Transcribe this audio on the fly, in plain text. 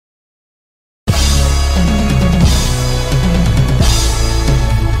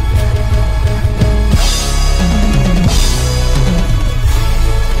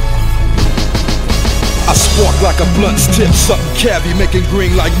like a blunt's tip, something cavi, making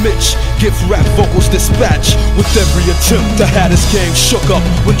green like Mitch. Gift rap vocals dispatch with every attempt to have this game shook up.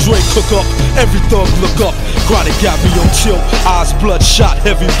 When Dre cook up, every thug look up. Grotty got me on chill, eyes bloodshot,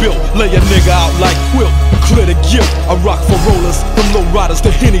 heavy built. Lay a nigga out like quilt, clear the guilt. I rock for rollers, from low riders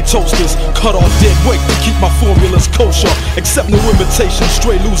to Henny toasters. Cut off dead weight to keep my formulas kosher. Accept no imitation,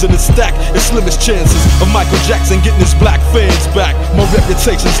 straight losing the stack. It's slimmest chances of Michael Jackson getting his black fans back. My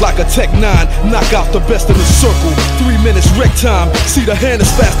reputation's like a Tech 9, knock out the best in the circle. 3 minutes wreck time, see the hand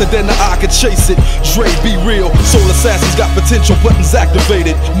is faster than the eye can chase it. Dre, be real, soul assassins got potential buttons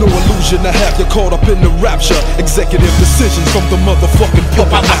activated. No illusion to have you caught up in the rapture. Executive decisions from the motherfucking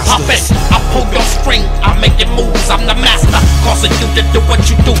puppet masters. I pull your string, I make it moves, I'm the master. Causing you to do what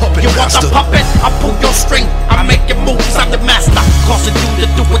you do. Puppet You want master. the puppet? I pull your string, I make it moves, I'm the master. Causing you to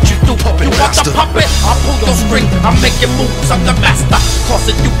do what you do. Puppet You want the master. puppet? I pull your string, I make it moves, I'm the master.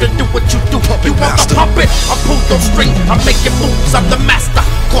 Causing you to do what you do. Puppet You want the master. puppet? I pull your string, I make it moves, I'm the master.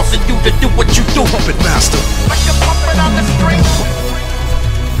 Causing you to do what you do. Puppet master. Like a puppet on the string.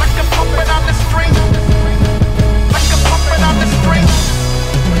 Like a puppet on the string. Like a puppet on the string.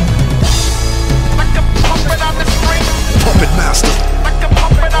 Like a puppet on the string. Puppet master. Like a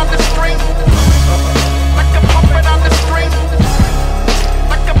puppet on the string. Like a puppet on the string.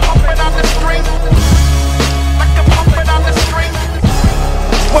 Like a puppet on the string. Like a puppet on the string.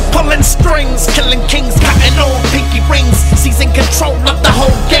 We're pulling strings, killing kings, cutting all pinky rings, seizing control of the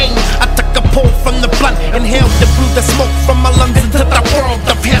whole game. I took a pull from the blunt, inhaled and blew the smoke from my lungs into the world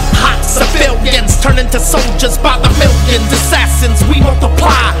of hip-hop. Civilians turn into soldiers by the millions. Assassins, we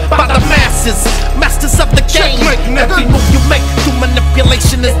multiply by the masses. Masters of the game. Every move you make through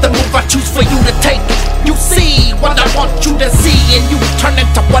manipulation is the move I choose for you to take. You see what I want you to see, and you turn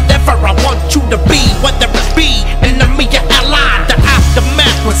into whatever I want you to be. Whether it be enemy or ally, the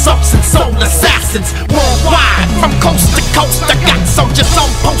aftermath results in soul assassins worldwide. From coast to coast, I got soldiers on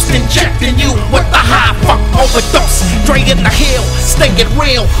post injecting you with the high funk overdose. Dre in the hill, staying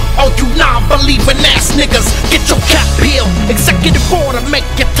real. All you non-believing ass niggas, get your cap peeled. Executive order, make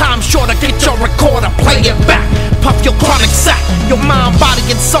your time shorter. Get your recorder, play it back. Puff your chronic sack. Your mind, body,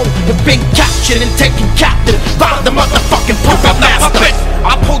 and soul have been captured and taken captive by the motherfucking puppet master.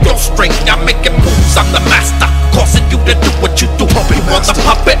 I pull your string, I make it moves, I'm the master. Causing you to do what you do. You want the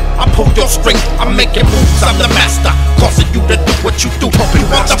puppet? I pull your string, I make it moves, I'm the master. Causing you to do what you do. You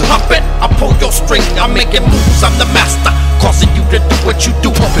want the puppet? I pull your string, I make it moves, I'm the master. Causing you to do what you do.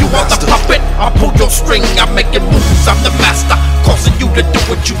 You want the puppet? I pull your string, I make it moves, I'm the master. Causing you to do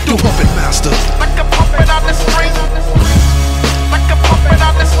what you do. Puppet master. Like a puppet on the string. Like a puppet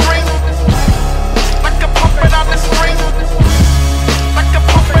on the string. Like a puppet on the string. Like a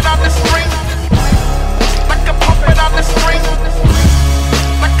puppet on the string. Like a puppet on the string.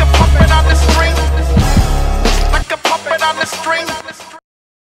 Like a puppet on the string. Like a puppet on the string.